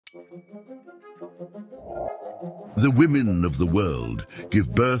The women of the world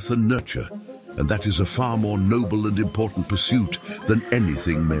give birth and nurture, and that is a far more noble and important pursuit than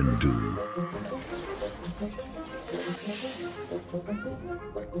anything men do.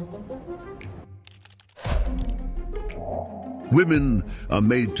 Women are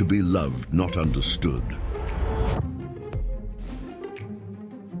made to be loved, not understood.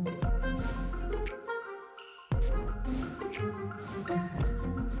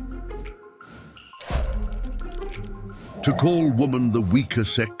 To call woman the weaker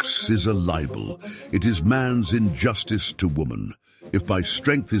sex is a libel. It is man's injustice to woman. If by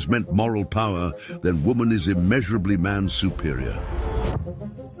strength is meant moral power, then woman is immeasurably man's superior.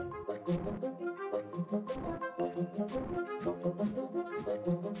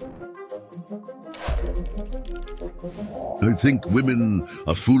 I think women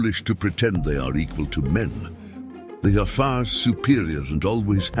are foolish to pretend they are equal to men. They are far superior and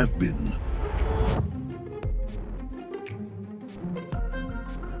always have been.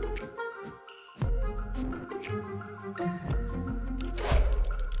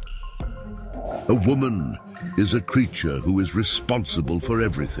 A woman is a creature who is responsible for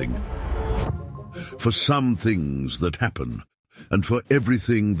everything. For some things that happen, and for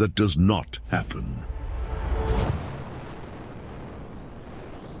everything that does not happen.